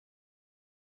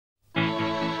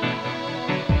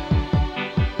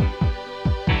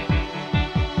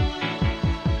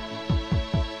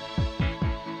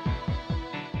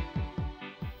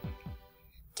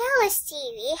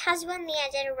Stevie has won the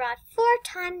Iditarod 4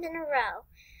 times in a row.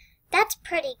 That's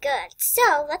pretty good.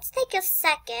 So let's take a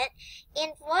second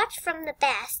and watch from the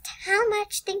best how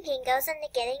much thinking goes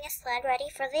into getting a sled ready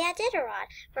for the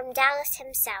Iditarod from Dallas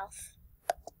himself.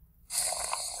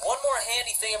 One more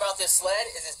handy thing about this sled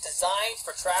is it's designed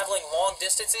for traveling long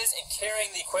distances and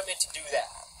carrying the equipment to do that.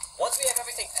 Once we have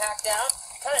everything packed down,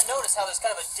 you kind of notice how there's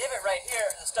kind of a divot right here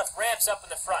and the stuff ramps up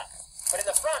in the front. But in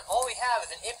the front, all we have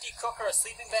is an empty cooker, a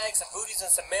sleeping bag, some booties,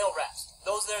 and some mail wraps.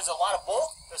 There's a lot of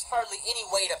bulk, there's hardly any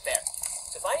weight up there.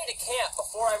 So if I need to camp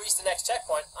before I reach the next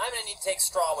checkpoint, I'm going to need to take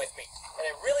straw with me. And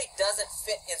it really doesn't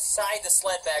fit inside the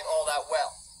sled bag all that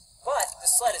well. But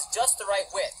the sled is just the right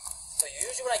width. So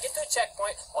usually when I get to a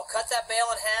checkpoint, I'll cut that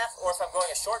bale in half, or if I'm going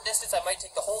a short distance, I might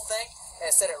take the whole thing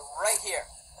and set it right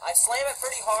here. I slam it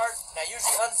pretty hard, and I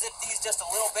usually unzip these just a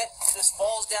little bit, so this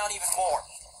falls down even more.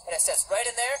 And it sits right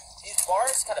in there. These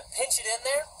bars kind of pinch it in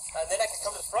there, and then I can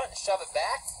come to the front and shove it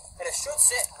back, and it should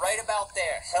sit right about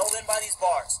there, held in by these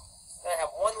bars. Then I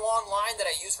have one long line that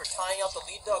I use for tying out the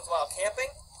lead dogs while camping,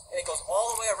 and it goes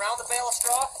all the way around the bale of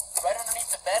straw, right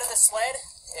underneath the bed of the sled,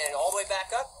 and all the way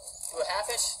back up to a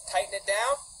half-inch, tighten it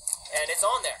down, and it's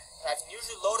on there. And I can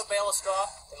usually load a bale of straw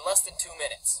in less than 2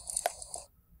 minutes.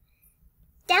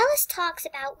 Dallas talks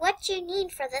about what you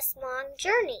need for this long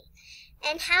journey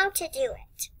and how to do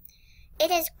it. It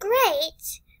is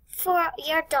great for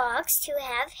your dogs to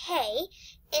have hay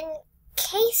in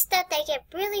case that they get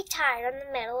really tired in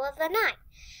the middle of the night.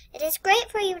 It is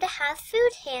great for you to have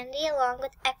food handy along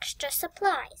with extra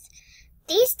supplies.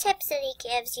 These tips that he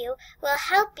gives you will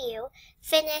help you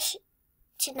finish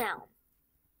to Nome.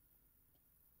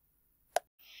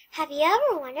 Have you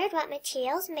ever wondered what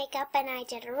materials make up an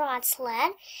Iditarod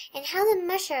sled and how the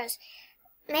mushers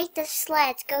make the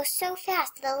sleds go so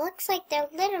fast that it looks like they're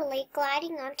literally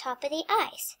gliding on top of the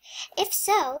ice? If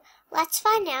so, let's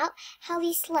find out how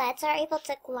these sleds are able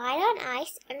to glide on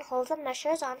ice and hold the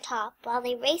mushers on top while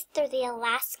they race through the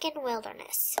Alaskan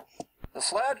wilderness. The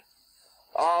sled,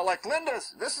 like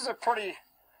Linda's, this is a pretty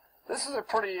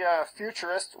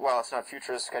futuristic. Well, it's not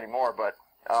futuristic anymore, but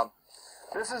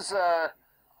this is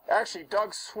actually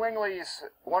Doug Swingley's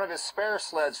one of his spare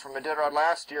sleds from Iditarod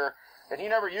last year. And he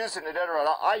never used it in Iditarod.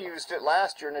 I used it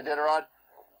last year in Iditarod.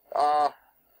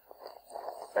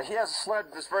 He has a sled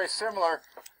that's very similar.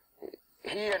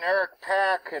 He and Eric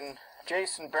Pack and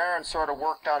Jason Barron sort of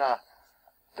worked on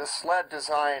the sled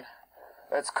design.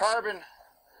 It's carbon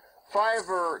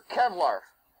fiber Kevlar.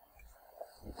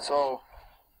 So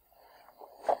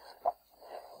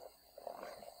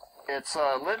it's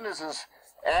Linda's is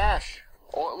ash,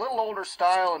 a little older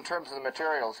style in terms of the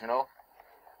materials, you know.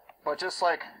 But just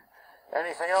like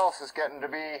anything else is getting to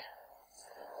be,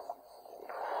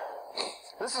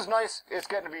 this is nice. It's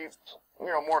getting to be, you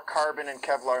know, more carbon and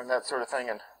Kevlar and that sort of thing.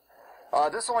 And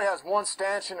this only has one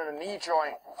stanchion and a knee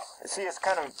joint. You see, it's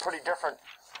kind of a pretty different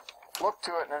look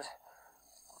to it, and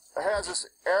it has this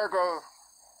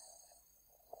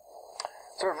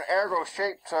sort of an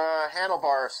ergo-shaped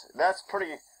handlebars. That's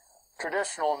pretty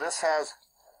traditional, and this has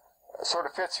sort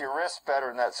of fits your wrist better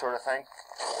and that sort of thing.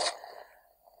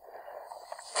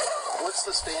 What's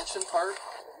the stanchion part?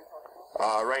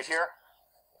 Right here,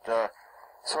 the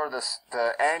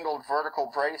angled vertical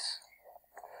brace.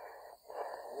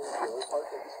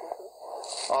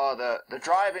 The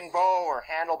driving bow or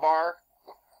handlebar.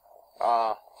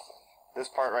 This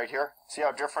part right here. See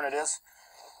how different it is?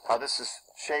 How this is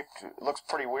shaped. It looks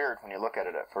pretty weird when you look at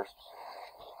it at first.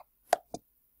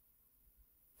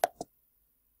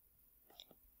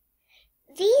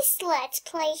 These sleds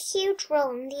play a huge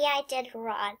role in the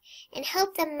Iditarod and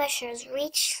help the mushers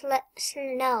reach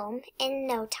Nome in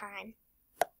no time.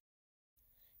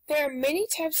 There are many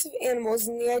types of animals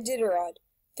in the Iditarod.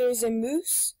 There is a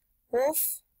moose,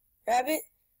 wolf, rabbit,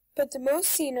 but the most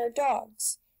seen are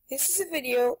dogs. This is a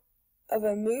video of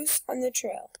a moose on the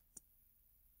trail.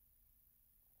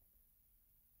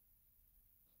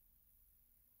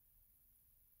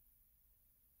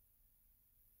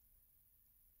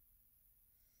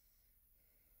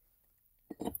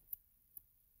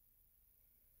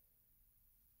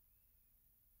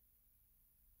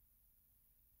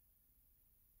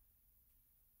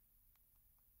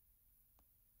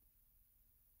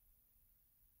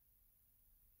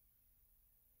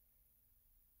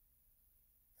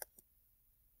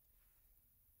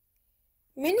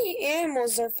 Many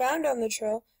animals are found on the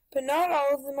trail, but not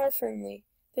all of them are friendly.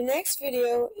 The next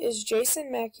video is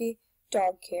Jason Mackey,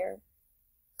 Dog Care.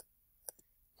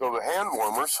 So the hand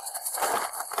warmers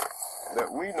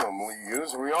that we normally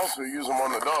use, we also use them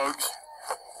on the dogs,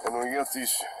 and we get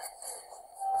these,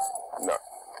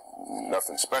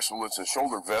 nothing special, it's a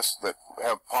shoulder vest that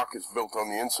have pockets built on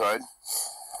the inside,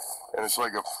 and it's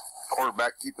like a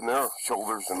quarterback keeping their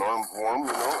shoulders and arms warm,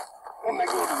 you know. When they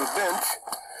go to the bench,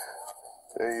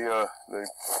 they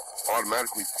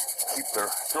automatically keep their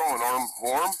throwing arm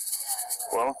warm.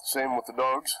 Well, same with the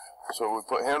dogs. So we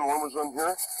put hand warmers on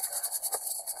here.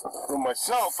 For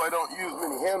myself, I don't use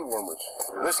many hand warmers.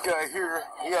 This guy here,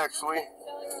 he actually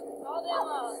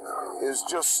was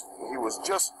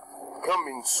just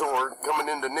coming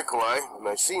into Nikolai, and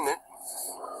I seen it.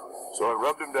 So I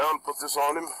rubbed him down, put this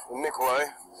on him, and Nikolai,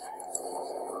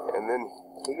 and then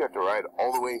he got to ride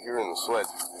all the way here in the sled.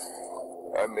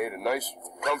 I made a nice,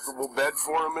 comfortable bed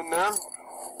for him in there.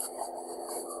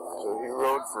 So he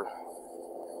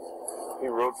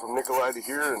rode from Nikolai to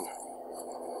here, and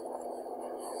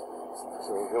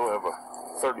so he'll have a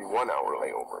 31-hour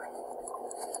layover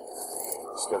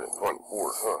instead of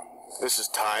 24, huh? This is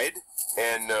Tide,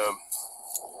 and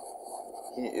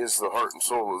he is the heart and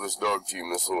soul of this dog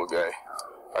team, this little guy.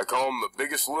 I call him the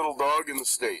biggest little dog in the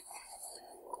state.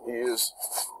 He's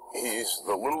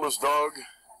the littlest dog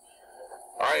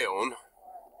I own,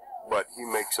 but he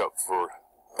makes up for,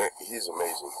 he's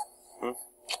amazing. There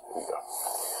you go.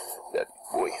 Daddy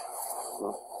boy.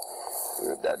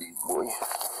 You're a daddy boy.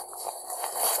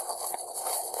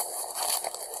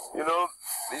 You know,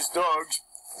 these dogs,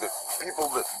 the people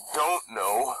that don't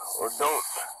know or don't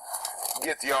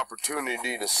get the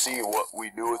opportunity to see what we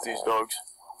do with these dogs,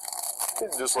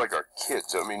 it's just like our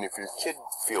kids. I mean, if your kid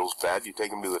feels bad, you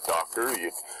take them to the doctor,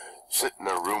 you sit in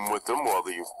a room with them while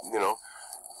you know,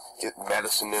 get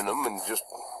medicine in them and just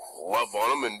love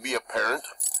on them and be a parent.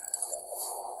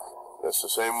 That's the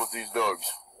same with these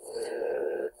dogs.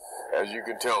 As you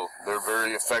can tell, they're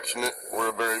very affectionate.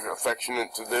 We're very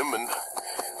affectionate to them, and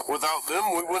without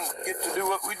them, we wouldn't get to do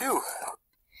what we do.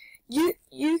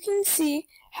 You can see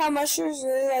how mushers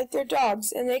really like their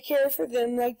dogs, and they care for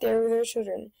them like they're their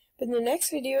children. But the next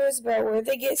video is about where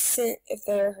they get sent if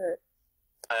they are hurt.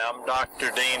 I'm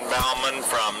Dr. Dean Bauman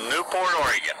from Newport,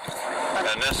 Oregon,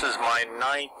 and this is my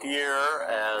 9th year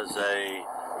as a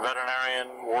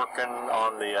veterinarian working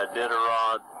on the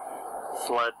Iditarod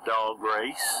sled dog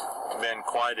race. It's been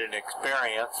quite an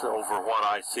experience over what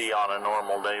I see on a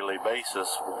normal daily basis.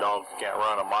 Dogs can't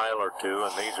run a mile or two,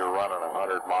 and these are running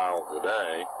 100 miles a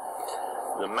day.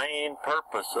 The main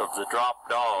purpose of the drop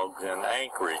dogs in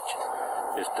Anchorage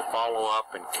is to follow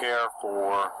up and care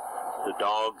for the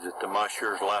dogs that the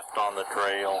mushers left on the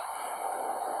trail.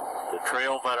 The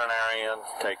trail veterinarians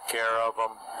take care of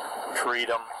them, treat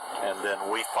them, and then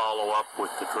we follow up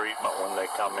with the treatment when they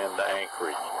come into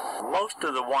Anchorage. Most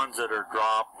of the ones that are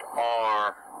dropped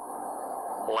are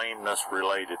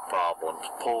lameness-related problems,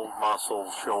 pulled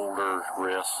muscles, shoulders,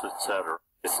 wrists, etc.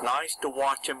 It's nice to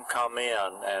watch them come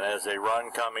in, and as they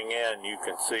run coming in, you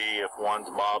can see if one's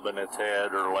bobbing its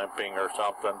head or limping or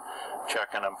something,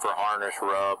 checking them for harness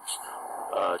rubs,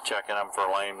 checking them for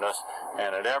lameness.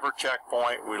 And at every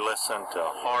checkpoint, we listen to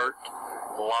heart,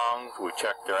 lungs, we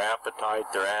check their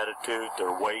appetite, their attitude,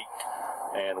 their weight,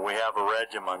 and we have a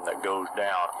regimen that goes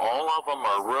down. All of them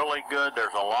are really good.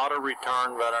 There's a lot of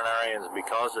return veterinarians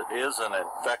because it is an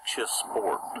infectious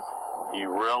sport. You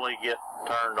really get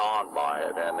turned on by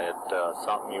it, and it's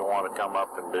something you want to come up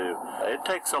and do. It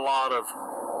takes a lot of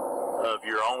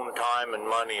your own time and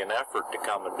money and effort to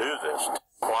come and do this.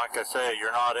 Like I say,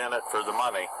 you're not in it for the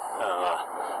money.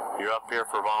 You're up here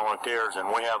for volunteers, and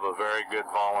we have a very good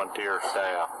volunteer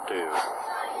staff too.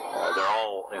 They're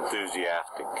all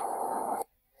enthusiastic.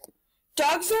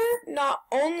 Dogs are not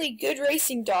only good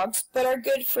racing dogs, but are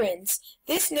good friends.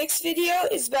 This next video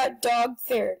is about dog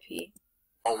therapy.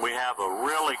 We have a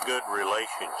really good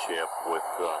relationship with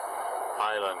the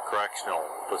Highland Correctional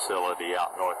Facility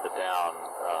out north of town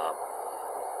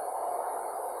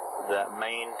that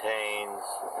maintains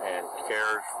and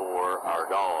cares for our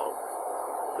dogs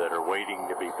that are waiting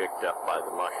to be picked up by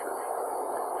the mushers.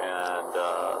 And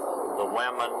the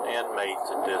women inmates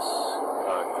at this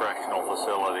correctional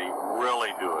facility really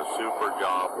do a super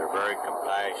job. They're very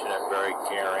compassionate, very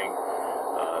caring.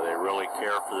 They really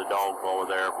care for the dogs over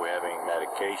there. If we have any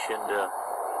medication to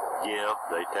give,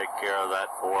 they take care of that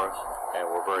for us. And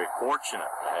we're very fortunate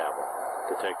to have them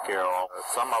to take care of.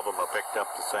 Some of them are picked up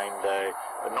the same day,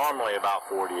 but normally about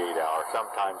 48 hours,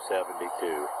 sometimes 72.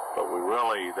 But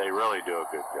they really do a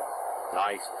good job.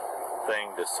 Nice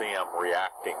thing to see them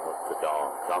reacting with the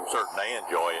dogs. I'm certain they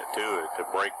enjoy it too, to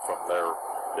break from their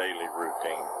daily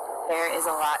routine. There is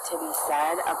a lot to be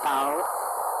said about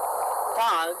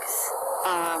dogs,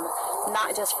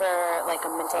 not just for like a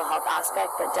mental health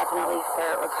aspect, but definitely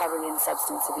for recovery and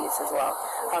substance abuse as well.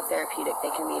 How therapeutic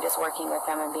they can be, just working with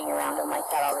them and being around them like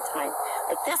that all the time.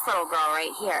 Like this little girl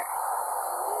right here.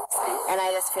 and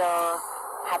I just feel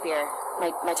happier.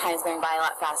 My time's going by a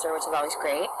lot faster, which is always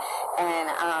great.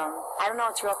 And I don't know,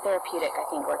 it's real therapeutic, I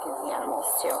think, working with the animals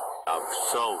too. I'm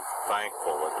so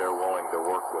thankful that they're willing to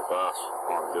work with us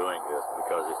on doing this,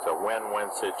 because it's a win-win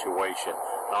situation,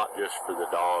 not just for the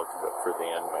dogs, but for the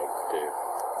inmates too.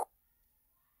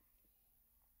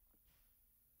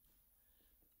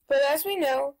 But as we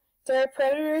know, there are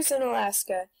predators in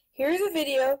Alaska. Here's a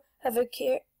video of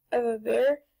a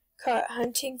bear caught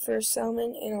hunting for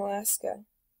salmon in Alaska.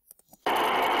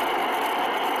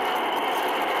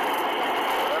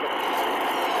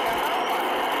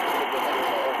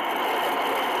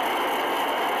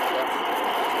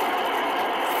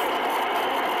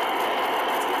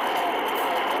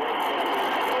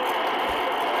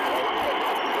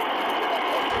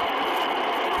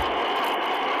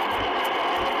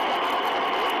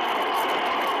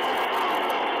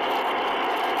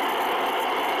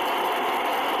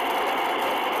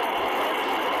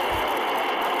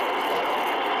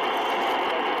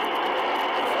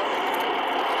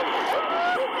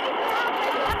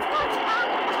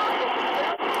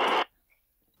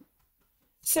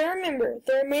 So remember,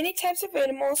 there are many types of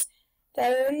animals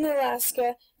that are in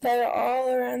Alaska that are all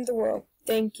around the world.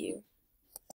 Thank you.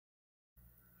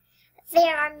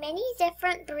 There are many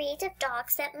different breeds of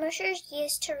dogs that mushers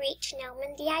use to reach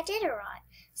Nomen the Iditarod.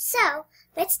 So,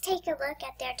 let's take a look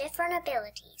at their different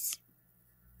abilities.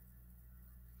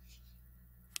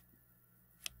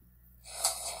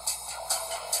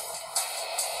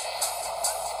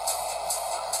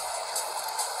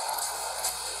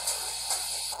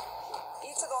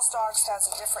 Dogs has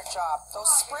a different job.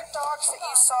 Those sprint dogs that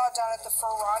you saw down at the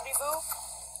Fur Rendezvous,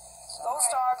 those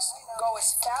dogs go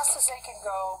as fast as they can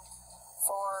go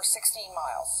for 16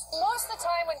 miles. Most of the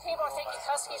time when people are thinking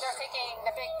Huskies, they're thinking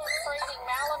the big freightling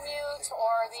Malamute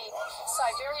or the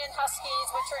Siberian Huskies,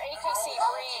 which are AKC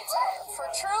breeds. For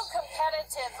true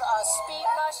competitive speed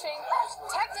mushing,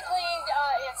 technically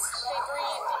they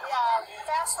breed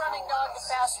fast-running dog to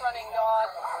fast-running dog.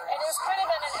 And there's kind of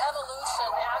been an evolution.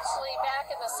 Actually,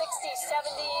 back in the 60s,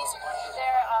 70s,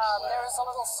 there was a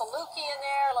little Saluki in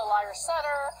there, a little Irish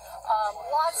Setter,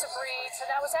 lots of breeds, and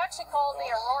that was actually called the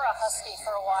Aurora Husky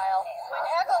for a while. When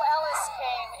Echo Ellis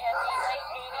came in the late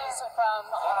 80s from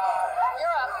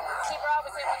Europe, he brought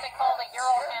with him what they call the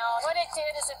Eurohound. What it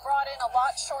did is it brought in a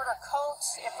lot shorter coat,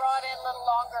 it brought in a little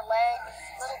longer leg,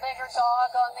 a little bigger dog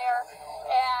on there,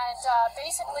 and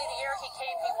basically the year he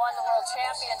came, he won the World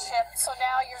Championship, so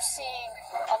now you're seeing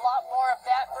a lot more of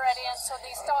that bred in, so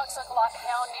these dogs look a lot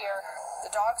houndier.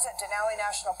 The dogs at Denali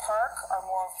National Park are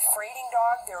more freighting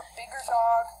dog. They're a bigger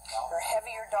dog, they're a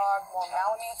heavier dog, more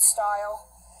Malamute style.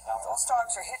 Those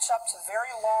dogs are hitched up to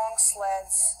very long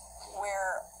sleds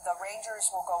where the rangers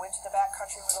will go into the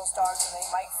backcountry with those dogs and they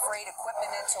might freight equipment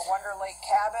into Wonder Lake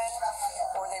Cabin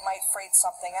or they might freight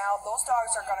something out. Those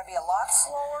dogs are going to be a lot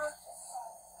slower,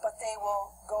 but they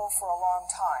will go for a long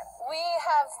time. We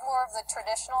have more of the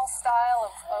traditional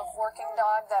style of working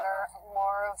dog that are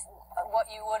more of what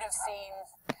you would have seen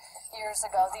years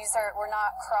ago. We're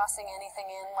not crossing anything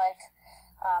in like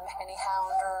any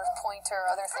hound or pointer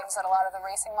or other things that a lot of the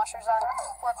racing mushers are.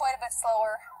 We're quite a bit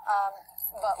slower,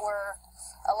 but we're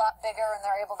a lot bigger and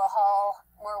they're able to haul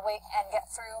more weight and get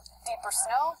through deeper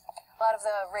snow. A lot of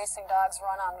the racing dogs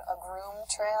run on a groom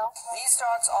trail. These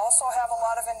dogs also have a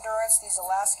lot of endurance, these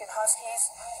Alaskan Huskies.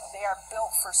 They are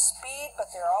built for speed,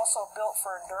 but they're also built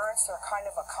for endurance. They're kind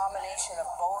of a combination of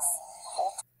both.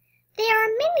 There are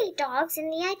many dogs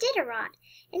in the Iditarod,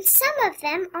 and some of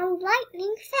them are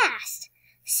lightning fast.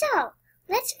 So,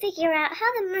 let's figure out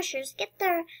how the mushers get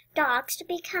their dogs to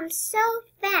become so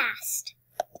fast.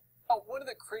 One of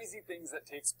the crazy things that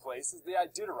takes place is the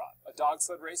Iditarod, a dog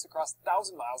sled race across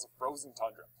 1,000 miles of frozen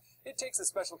tundra. It takes a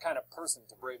special kind of person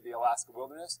to brave the Alaska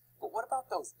wilderness, but what about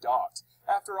those dogs?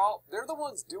 After all, they're the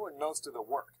ones doing most of the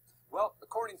work. Well,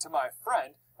 according to my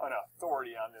friend, an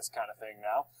authority on this kind of thing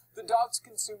now, the dogs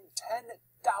consume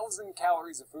 10,000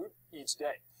 calories of food each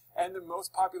day. And the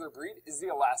most popular breed is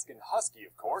the Alaskan Husky,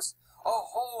 of course. A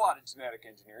whole lot of genetic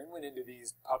engineering went into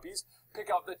these puppies. Pick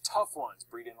out the tough ones,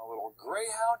 breed in a little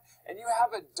greyhound, and you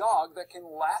have a dog that can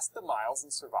last the miles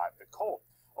and survive the cold.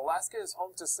 Alaska is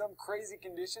home to some crazy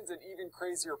conditions and even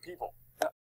crazier people.